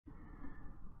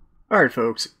Alright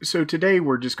folks, so today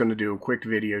we're just going to do a quick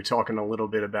video talking a little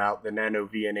bit about the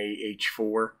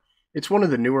NanoVNA-H4. It's one of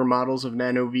the newer models of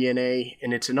NanoVNA,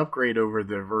 and it's an upgrade over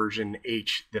the version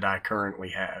H that I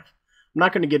currently have. I'm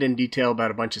not going to get in detail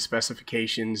about a bunch of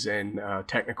specifications and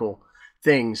technical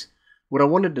things. What I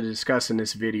wanted to discuss in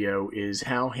this video is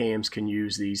how hams can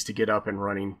use these to get up and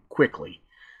running quickly.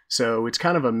 So it's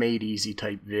kind of a made easy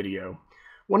type video.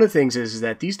 One of the things is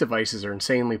that these devices are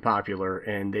insanely popular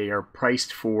and they are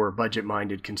priced for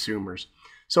budget-minded consumers.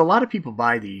 So a lot of people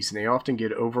buy these and they often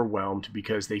get overwhelmed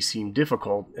because they seem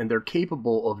difficult and they're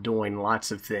capable of doing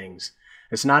lots of things.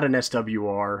 It's not an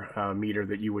SWR meter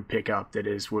that you would pick up that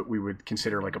is what we would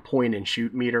consider like a point and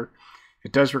shoot meter.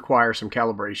 It does require some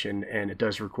calibration and it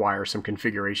does require some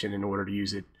configuration in order to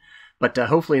use it. But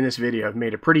hopefully in this video I've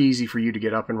made it pretty easy for you to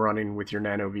get up and running with your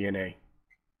NanoVNA.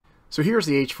 So here's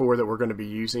the H4 that we're going to be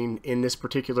using in this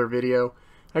particular video.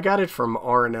 I got it from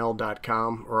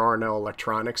rnl.com or RNL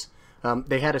Electronics.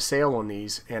 They had a sale on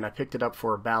these and I picked it up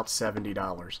for about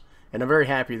 $70. And I'm very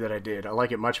happy that I did. I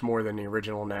like it much more than the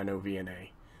original NanoVNA.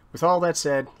 With all that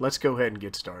said, let's go ahead and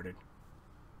get started.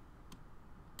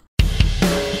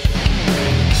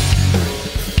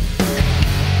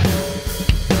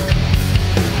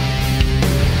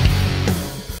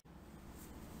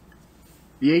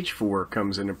 The H4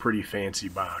 comes in a pretty fancy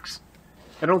box.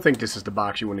 I don't think this is the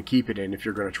box you want to keep it in if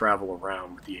you're going to travel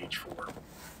around with the H4.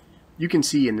 You can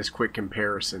see in this quick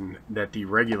comparison that the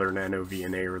regular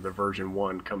NanoVNA or the version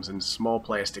 1 comes in a small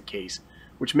plastic case,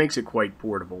 which makes it quite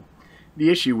portable.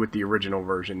 The issue with the original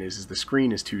version is the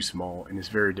screen is too small and is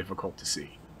very difficult to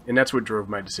see, and that's what drove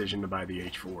my decision to buy the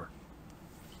H4.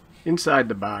 Inside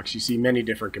the box you see many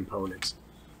different components.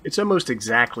 It's almost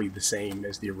exactly the same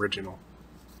as the original.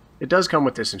 It does come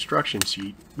with this instruction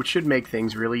sheet, which should make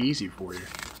things really easy for you.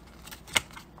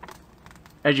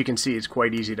 As you can see, it's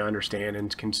quite easy to understand and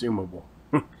it's consumable.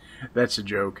 That's a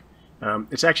joke.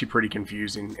 It's actually pretty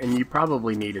confusing, and you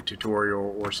probably need a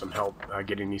tutorial or some help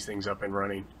getting these things up and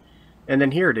running. And then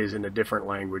here it is in a different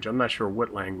language. I'm not sure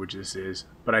what language this is,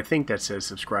 but I think that says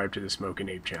subscribe to the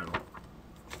TheSmokinApe channel.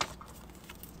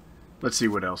 Let's see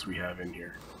what else we have in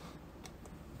here.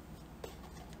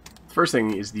 First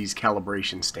thing is these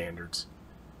calibration standards.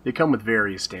 They come with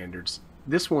various standards.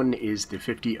 This one is the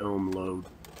 50 ohm load.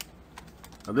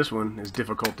 Now this one is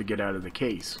difficult to get out of the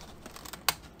case.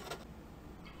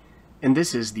 And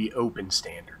this is the open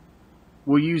standard.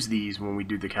 We'll use these when we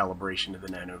do the calibration of the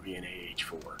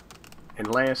NanoVNA-H4.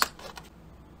 And last,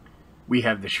 we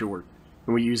have the short.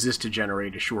 And we use this to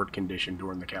generate a short condition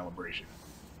during the calibration.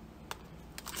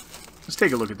 Let's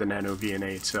take a look at the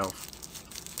NanoVNA itself.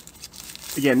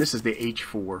 Again, this is the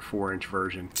H4 4-inch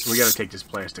version. We got to take this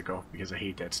plastic off because I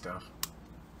hate that stuff.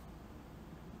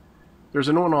 There's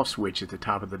an on-off switch at the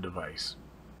top of the device.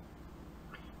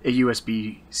 A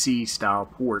USB-C style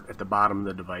port at the bottom of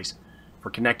the device for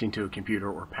connecting to a computer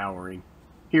or powering.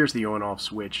 Here's the on-off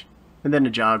switch, and then a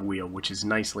jog wheel, which is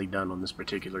nicely done on this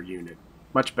particular unit.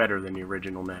 Much better than the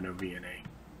original NanoVNA.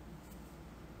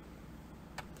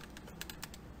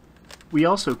 We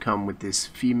also come with this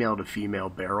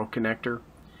female-to-female barrel connector,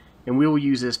 and we will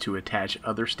use this to attach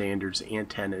other standards,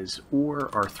 antennas,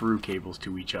 or our through cables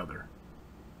to each other.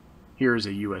 Here is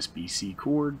a USB-C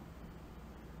cord,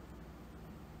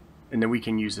 and then we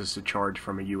can use this to charge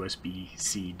from a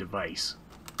USB-C device.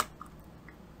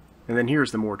 And then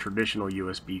here's the more traditional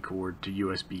USB cord to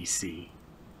USB-C.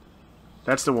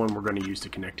 That's the one we're going to use to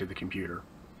connect to the computer.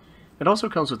 It also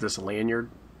comes with this lanyard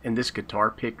and this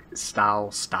guitar pick style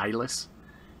stylus.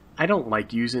 I don't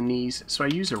like using these, so I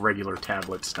use a regular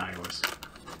tablet stylus.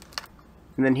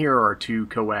 And then here are our two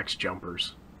coax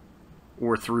jumpers,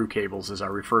 or through cables as I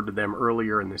referred to them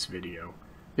earlier in this video.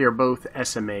 They are both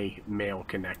SMA male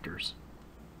connectors.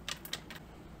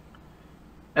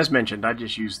 As mentioned, I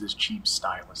just used this cheap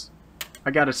stylus. I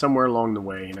got it somewhere along the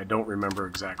way and I don't remember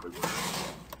exactly where.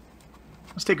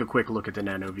 Let's take a quick look at the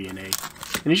NanoVNA.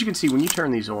 And as you can see, when you turn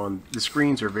these on, the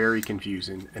screens are very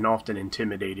confusing and often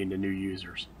intimidating to new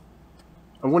users.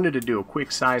 I wanted to do a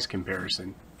quick size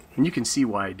comparison, and you can see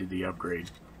why I did the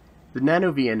upgrade. The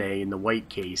NanoVNA in the white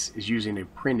case is using a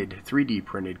 3D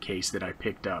printed case that I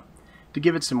picked up to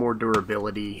give it some more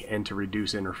durability and to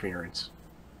reduce interference.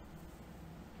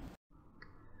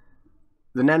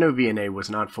 The NanoVNA was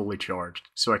not fully charged,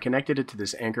 so I connected it to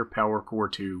this Anker Power Core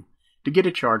 2 to get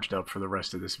it charged up for the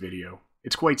rest of this video.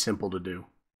 It's quite simple to do.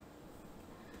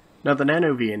 Now the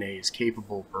NanoVNA is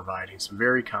capable of providing some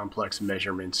very complex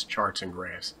measurements, charts, and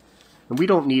graphs. And we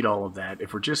don't need all of that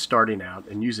if we're just starting out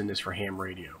and using this for ham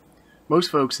radio. Most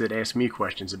folks that ask me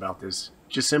questions about this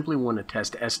just simply want to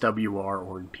test SWR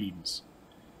or impedance.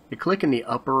 A click in the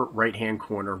upper right hand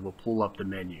corner will pull up the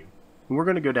menu. And we're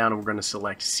going to go down and we're going to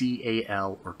select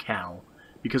CAL or CAL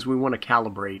because we want to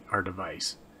calibrate our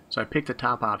device. So I picked the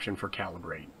top option for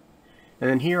calibrate. And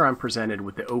then here I'm presented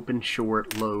with the open,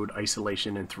 short, load,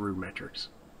 isolation, and through metrics.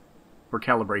 Or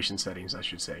calibration settings, I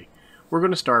should say. We're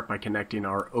going to start by connecting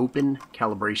our open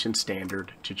calibration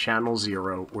standard to channel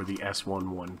 0 or the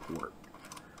S11 port.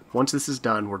 Once this is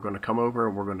done, we're going to come over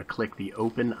and we're going to click the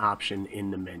open option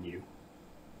in the menu.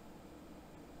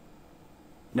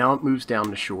 Now it moves down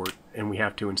to short, and we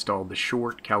have to install the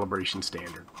short calibration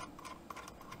standard.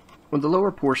 On the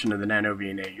lower portion of the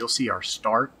NanoVNA, you'll see our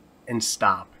start and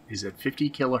stop is at 50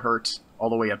 kilohertz all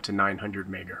the way up to 900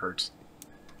 megahertz.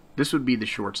 This would be the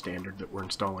short standard that we're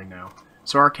installing now.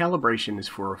 So our calibration is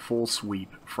for a full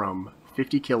sweep from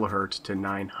 50 kilohertz to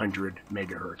 900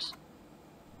 megahertz.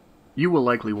 You will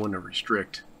likely want to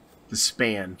restrict the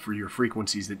span for your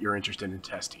frequencies that you're interested in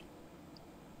testing.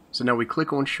 So now we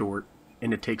click on short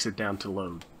and it takes it down to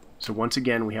load. So once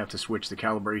again we have to switch the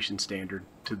calibration standard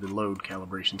to the load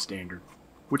calibration standard,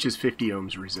 which is 50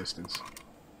 ohms resistance.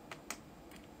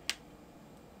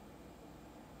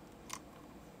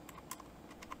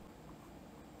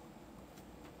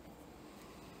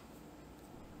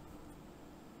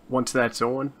 Once that's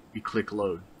on, we click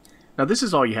load. Now this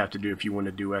is all you have to do if you want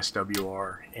to do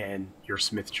SWR and your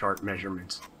Smith chart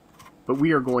measurements. But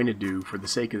we are going to do, for the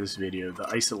sake of this video, the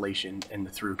isolation and the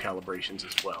through calibrations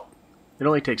as well. It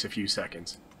only takes a few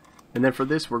seconds. And then for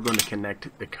this we're going to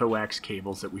connect the coax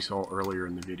cables that we saw earlier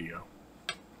in the video.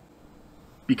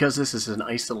 Because this is an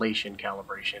isolation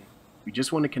calibration, we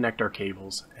just want to connect our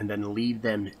cables and then leave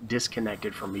them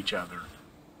disconnected from each other.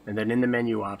 And then in the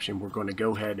menu option, we're going to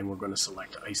go ahead and we're going to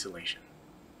select isolation.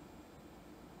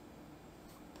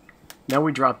 Now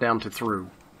we drop down to through.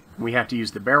 We have to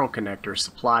use the barrel connector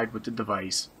supplied with the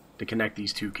device to connect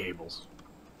these two cables.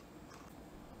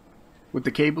 With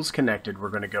the cables connected, we're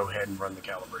going to go ahead and run the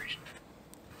calibration.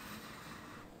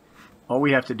 All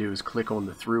we have to do is click on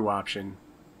the through option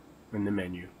in the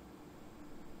menu.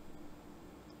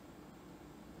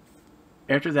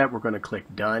 After that, we're going to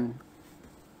click done.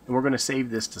 And we're going to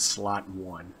save this to slot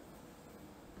 1.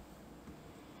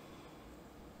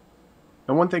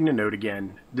 Now one thing to note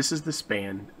again, this is the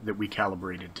span that we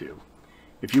calibrated to.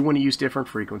 If you want to use different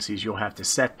frequencies, you'll have to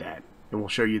set that, and we'll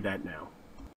show you that now.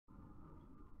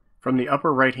 From the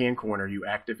upper right hand corner, you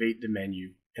activate the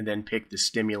menu and then pick the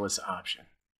stimulus option.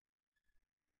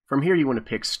 From here you want to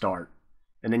pick start,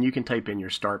 and then you can type in your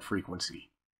start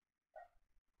frequency.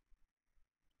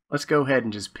 Let's go ahead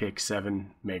and just pick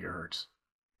 7 megahertz.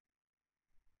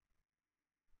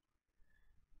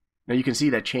 Now you can see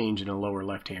that change in the lower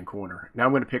left hand corner. Now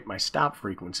I'm going to pick my stop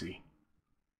frequency.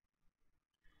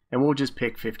 And we'll just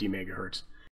pick 50 megahertz.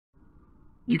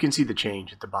 You can see the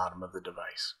change at the bottom of the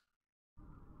device.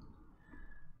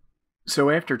 So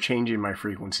after changing my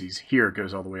frequencies, here it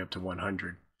goes all the way up to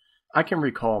 100, I can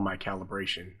recall my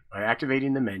calibration by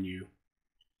activating the menu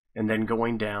and then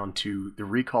going down to the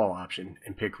recall option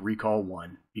and pick recall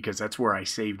 1 because that's where I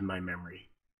saved my memory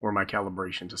or my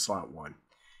calibration to slot 1.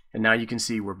 And now you can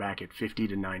see we're back at 50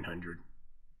 to 900.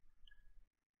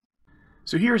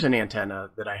 So here's an antenna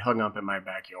that I hung up in my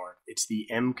backyard. It's the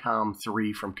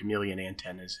MCOM3 from Chameleon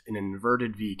Antennas in an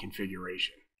inverted V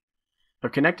configuration.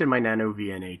 I've connected my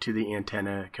NanoVNA to the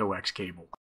antenna coax cable.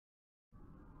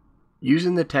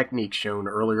 Using the technique shown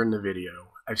earlier in the video,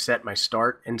 I've set my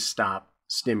start and stop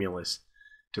stimulus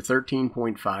to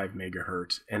 13.5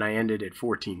 megahertz and I ended at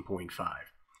 14.5. And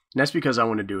that's because I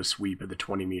want to do a sweep of the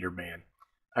 20 meter band.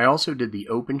 I also did the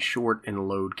open, short, and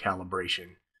load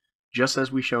calibration, just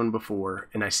as we shown before,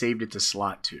 and I saved it to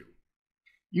slot 2.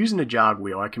 Using a jog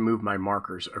wheel, I can move my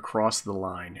markers across the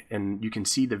line, and you can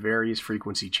see the various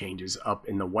frequency changes up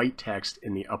in the white text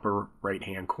in the upper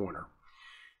right-hand corner.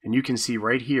 And you can see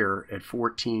right here at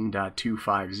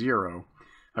 14.250,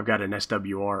 I've got an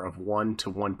SWR of 1 to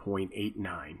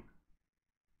 1.89.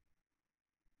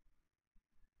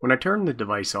 When I turn the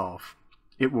device off,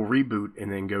 it will reboot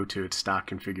and then go to its stock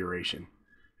configuration.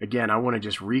 Again, I want to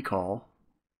just recall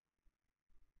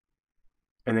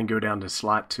and then go down to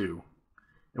slot 2.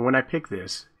 And when I pick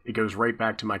this, it goes right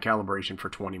back to my calibration for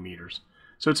 20 meters.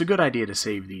 So it's a good idea to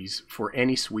save these for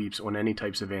any sweeps on any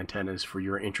types of antennas for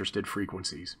your interested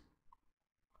frequencies.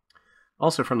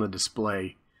 Also from the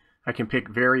display, I can pick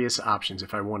various options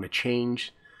if I want to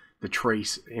change the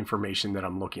trace information that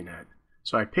I'm looking at.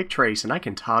 So I pick trace and I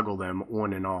can toggle them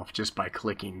on and off just by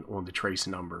clicking on the trace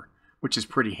number, which is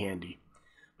pretty handy.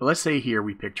 But let's say here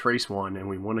we pick trace 1 and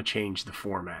we want to change the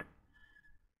format.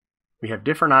 We have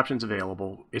different options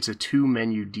available. It's a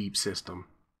 2-menu deep system.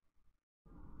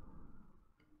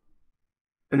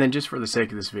 And then just for the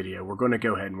sake of this video, we're going to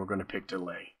go ahead and we're going to pick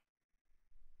delay.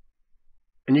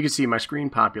 And you can see my screen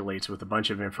populates with a bunch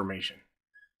of information.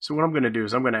 So what I'm going to do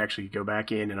is I'm going to actually go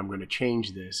back in and I'm going to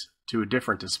change this to a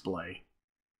different display.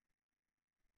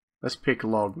 Let's pick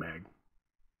LogMag.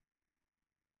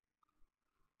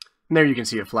 And there you can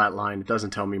see a flat line. It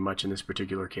doesn't tell me much in this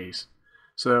particular case.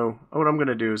 So what I'm going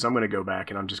to do is I'm going to go back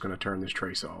and I'm just going to turn this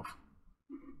trace off.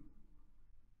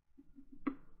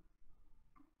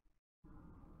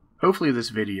 Hopefully this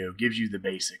video gives you the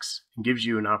basics and gives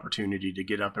you an opportunity to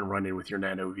get up and running with your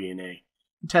NanoVNA,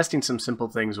 and testing some simple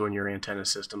things on your antenna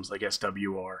systems like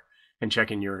SWR and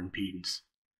checking your impedance.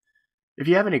 If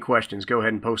you have any questions, go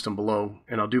ahead and post them below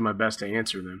and I'll do my best to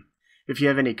answer them. If you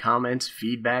have any comments,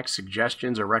 feedback,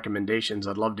 suggestions, or recommendations,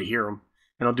 I'd love to hear them,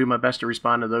 and I'll do my best to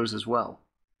respond to those as well.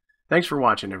 Thanks for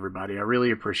watching, everybody. I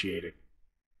really appreciate it.